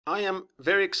I am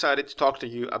very excited to talk to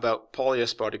you about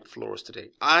polyaspartic floors today.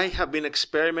 I have been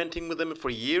experimenting with them for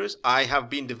years. I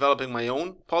have been developing my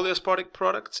own polyaspartic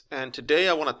products, and today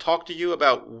I want to talk to you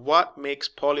about what makes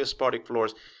polyaspartic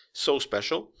floors so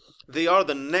special. They are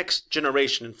the next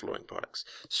generation in flooring products.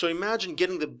 So imagine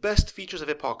getting the best features of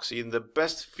epoxy and the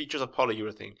best features of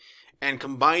polyurethane and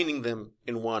combining them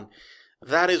in one.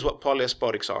 That is what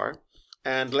polyaspartics are.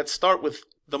 And let's start with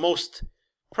the most,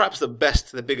 perhaps the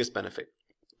best, the biggest benefit.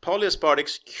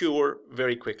 Polyaspartics cure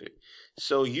very quickly.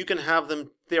 So you can have them,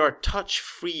 they are touch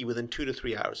free within 2 to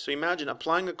 3 hours. So imagine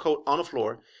applying a coat on a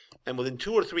floor and within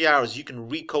 2 or 3 hours you can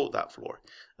recoat that floor.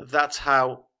 That's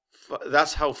how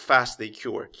fast they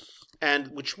cure. And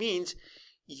which means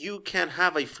you can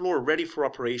have a floor ready for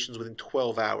operations within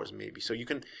 12 hours maybe. So you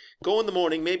can go in the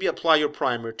morning, maybe apply your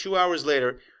primer, 2 hours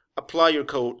later apply your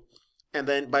coat, and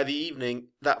then by the evening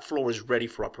that floor is ready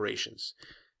for operations.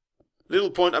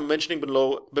 Little point I'm mentioning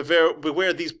below,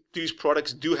 beware these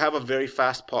products do have a very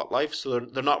fast pot life, so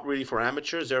they're not really for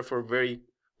amateurs, they're for very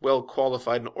well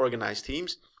qualified and organized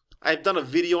teams. I've done a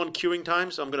video on curing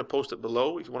times, so I'm going to post it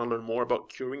below if you want to learn more about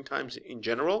curing times in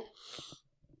general.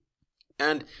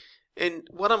 And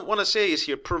what I want to say is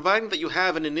here, providing that you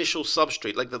have an initial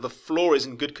substrate, like that the floor is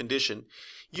in good condition,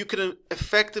 you can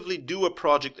effectively do a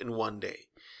project in one day.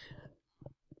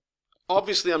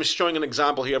 Obviously, I'm showing an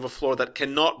example here of a floor that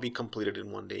cannot be completed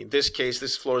in one day. In this case,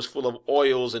 this floor is full of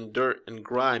oils and dirt and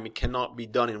grime. It cannot be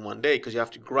done in one day because you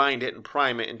have to grind it and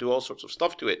prime it and do all sorts of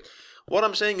stuff to it. What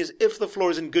I'm saying is if the floor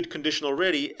is in good condition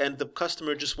already and the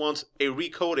customer just wants a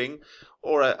recoating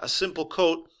or a simple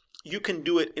coat, you can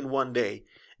do it in one day.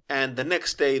 And the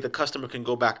next day, the customer can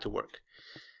go back to work.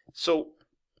 So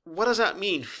what does that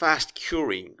mean, fast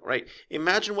curing, right?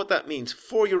 Imagine what that means.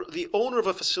 For the owner of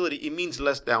a facility, it means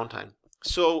less downtime.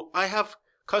 So I have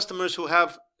customers who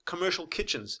have commercial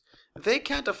kitchens. They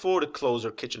can't afford to close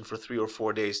their kitchen for 3 or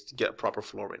 4 days to get a proper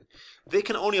floor in. They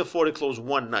can only afford to close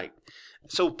one night.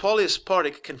 So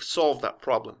polyaspartic can solve that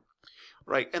problem,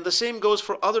 right? And the same goes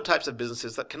for other types of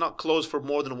businesses that cannot close for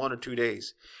more than 1 or 2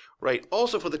 days, right?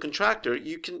 Also for the contractor,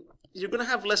 you're going to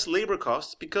have less labor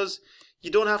costs because you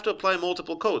don't have to apply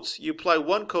multiple coats. You apply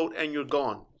one coat and you're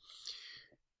gone.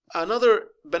 Another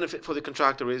benefit for the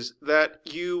contractor is that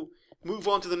you move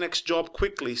on to the next job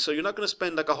quickly, so you're not going to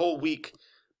spend like a whole week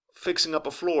fixing up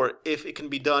a floor if it can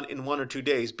be done in 1 or 2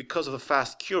 days because of the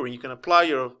fast curing. You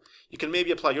can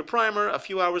maybe apply your primer, a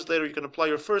few hours later you can apply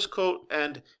your first coat,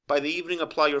 and by the evening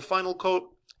apply your final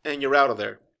coat, and you're out of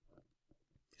there.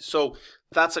 So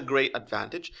that's a great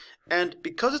advantage. And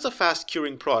because it's a fast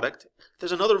curing product,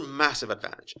 there's another massive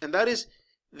advantage, and that is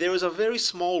there is a very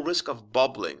small risk of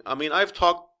bubbling. I mean, I've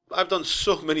done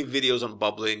so many videos on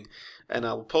bubbling, and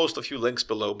I'll post a few links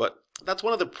below, but that's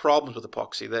one of the problems with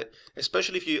epoxy, that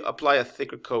especially if you apply a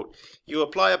thicker coat, you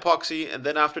apply epoxy and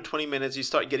then after 20 minutes you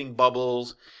start getting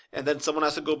bubbles, and then someone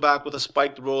has to go back with a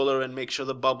spiked roller and make sure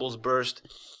the bubbles burst.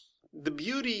 The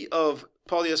beauty of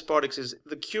polyaspartics is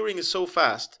the curing is so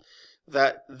fast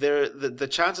that the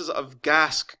chances of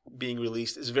gas being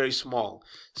released is very small.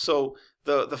 So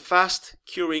the fast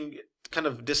curing kind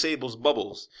of disables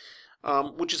bubbles.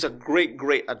 Which is a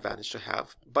great advantage to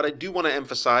have. But I do want to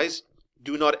emphasize,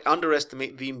 do not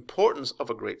underestimate the importance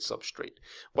of a great substrate.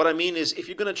 What I mean is, if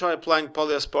you're going to try applying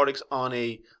polyaspartics on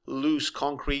a loose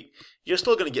concrete, you're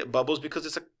still going to get bubbles because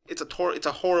it's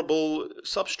a horrible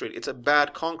substrate. It's a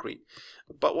bad concrete.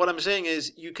 But what I'm saying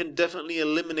is, you can definitely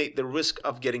eliminate the risk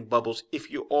of getting bubbles if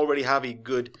you already have a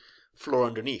good floor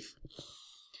underneath.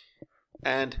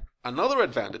 And another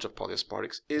advantage of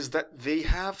polyaspartics is that they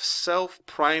have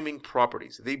self-priming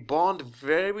properties. They bond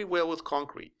very well with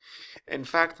concrete. In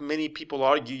fact, many people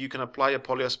argue you can apply a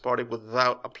polyaspartic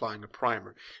without applying a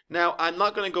primer. Now, I'm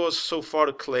not going to go so far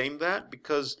to claim that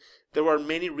because there are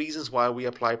many reasons why we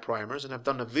apply primers, and I've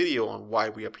done a video on why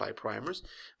we apply primers.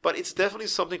 But it's definitely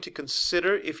something to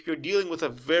consider if you're dealing with a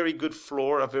very good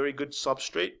floor, a very good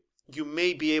substrate. You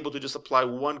may be able to just apply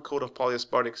one coat of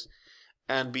polyaspartics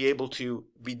and be able to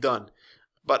be done.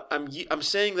 But I'm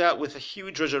saying that with a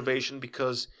huge reservation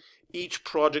because each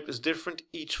project is different,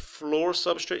 each floor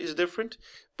substrate is different,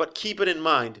 but keep it in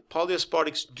mind,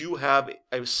 polyaspartics do have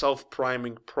a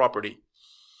self-priming property.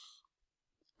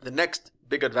 The next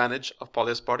big advantage of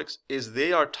polyaspartics is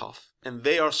they are tough and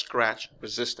they are scratch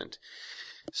resistant.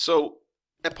 So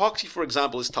epoxy, for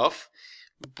example, is tough,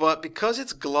 but because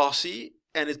it's glossy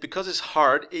and it's because it's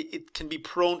hard, it can be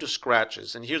prone to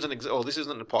scratches. And here's an example. Oh, this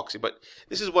isn't an epoxy, but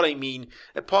this is what I mean.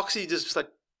 Epoxy just like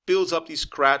builds up these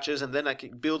scratches, and then like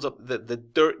it builds up, the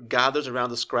dirt gathers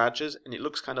around the scratches, and it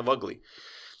looks kind of ugly.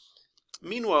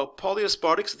 Meanwhile,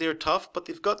 polyaspartics, they're tough, but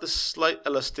they've got this slight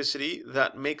elasticity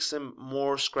that makes them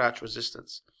more scratch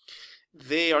resistant.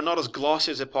 They are not as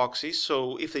glossy as epoxy,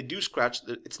 so if they do scratch,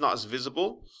 it's not as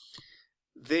visible.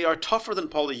 They are tougher than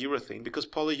polyurethane because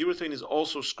polyurethane is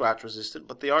also scratch resistant,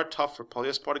 but they are tougher.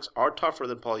 Polyaspartics are tougher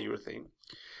than polyurethane.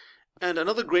 And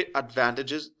another great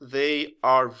advantage is they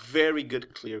are very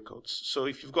good clear coats. So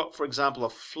if you've got, for example, a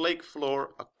flake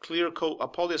floor, a clear coat, a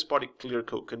polyaspartic clear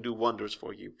coat can do wonders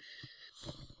for you.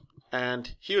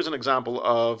 And here's an example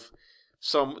of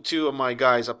two of my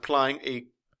guys applying a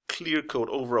clear coat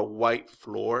over a white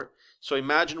floor. So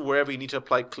imagine wherever you need to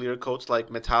apply clear coats,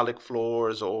 like metallic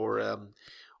floors or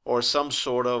some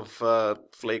sort of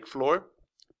flake floor,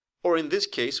 or in this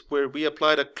case where we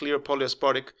applied a clear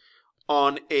polyaspartic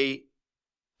on a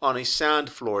sand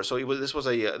floor. So this was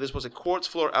a quartz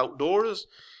floor outdoors,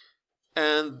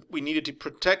 and we needed to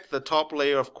protect the top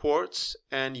layer of quartz,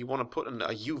 and you want to put in a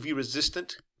UV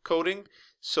resistant coating.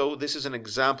 So this is an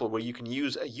example where you can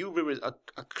use a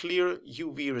clear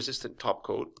UV resistant top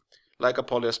coat like a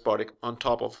polyaspartic on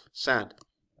top of sand,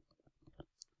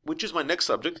 which is my next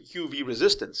subject, UV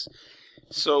resistance.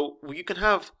 So you can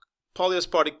have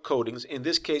polyaspartic coatings. In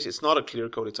this case, it's not a clear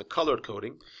coat, it's a colored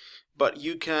coating, but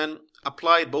you can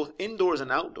apply it both indoors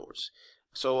and outdoors.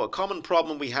 So a common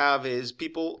problem we have is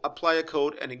people apply a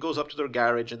coat and it goes up to their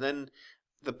garage, and then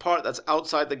the part that's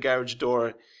outside the garage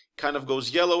door kind of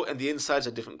goes yellow and the inside's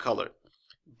a different color.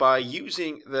 By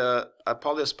using a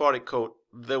polyaspartic coat,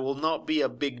 there will not be a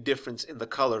big difference in the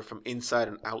color from inside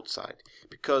and outside,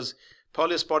 because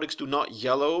polyaspartics do not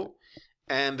yellow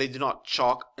and they do not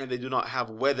chalk and they do not have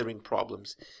weathering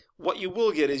problems. What you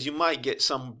will get is you might get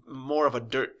some more of a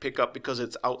dirt pickup because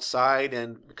it's outside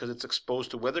and because it's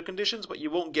exposed to weather conditions, but you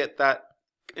won't get that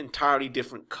entirely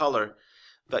different color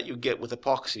that you get with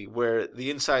epoxy, where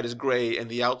the inside is gray and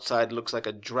the outside looks like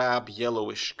a drab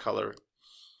yellowish color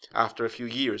after a few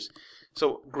years.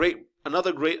 So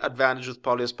another great advantage with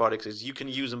polyaspartics is you can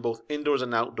use them both indoors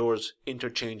and outdoors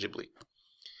interchangeably.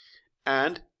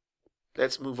 And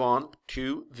let's move on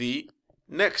to the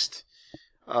next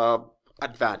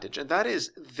advantage, and that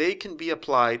is they can be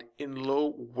applied in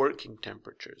low working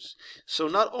temperatures. So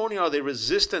not only are they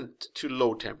resistant to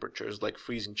low temperatures like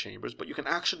freezing chambers, but you can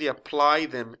actually apply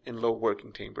them in low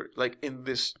working temper, like in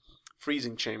this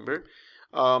freezing chamber.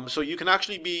 So you can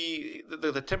actually be,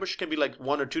 the temperature can be like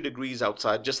 1 or 2 degrees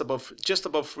outside, just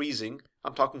above freezing.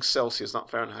 I'm talking Celsius,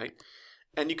 not Fahrenheit.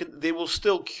 And they will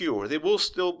still cure. They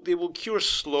will cure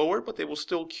slower, but they will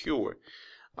still cure.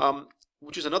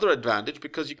 Which is another advantage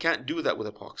because you can't do that with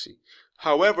epoxy.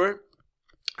 However,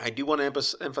 I do want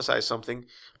to emphasize something.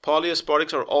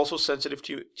 Polyaspartics are also sensitive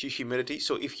to humidity.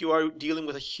 So if you are dealing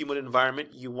with a humid environment,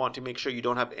 you want to make sure you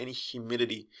don't have any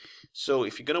humidity. So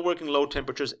if you're going to work in low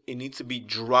temperatures, it needs to be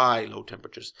dry low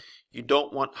temperatures. You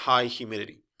don't want high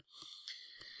humidity.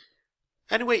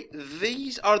 Anyway,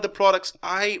 these are the products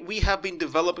we have been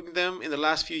developing them in the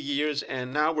last few years,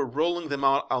 and now we're rolling them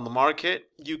out on the market.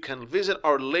 You can visit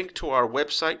our link to our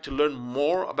website to learn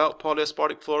more about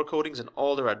polyaspartic floor coatings and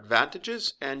all their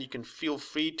advantages, and you can feel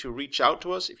free to reach out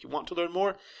to us if you want to learn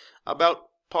more about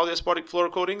polyaspartic floor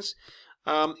coatings.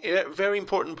 A very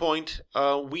important point,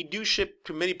 we do ship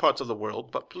to many parts of the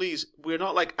world, but please, we're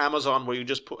not like Amazon where you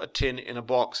just put a tin in a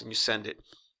box and you send it.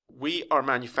 We are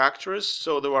manufacturers,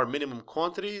 so there are minimum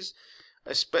quantities,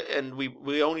 and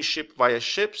we only ship via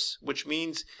ships, which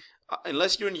means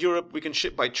unless you're in Europe, we can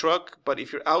ship by truck, but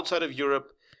if you're outside of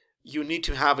Europe, you need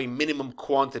to have a minimum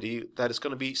quantity that is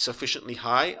going to be sufficiently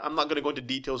high. I'm not going to go into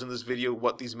details in this video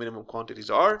what these minimum quantities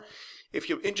are. If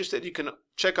you're interested, you can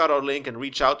check out our link and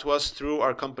reach out to us through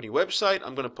our company website.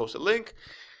 I'm going to post a link.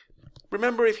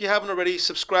 Remember, if you haven't already,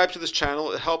 subscribe to this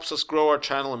channel. It helps us grow our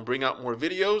channel and bring out more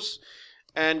videos.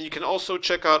 And you can also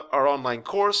check out our online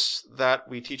course that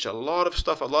we teach a lot of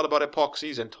stuff, a lot about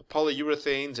epoxies and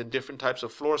polyurethanes and different types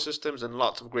of floor systems and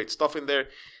lots of great stuff in there.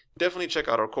 Definitely check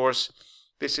out our course.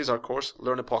 This is our course,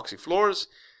 Learn Epoxy Floors.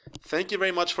 Thank you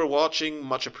very much for watching.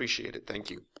 Much appreciated. Thank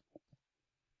you.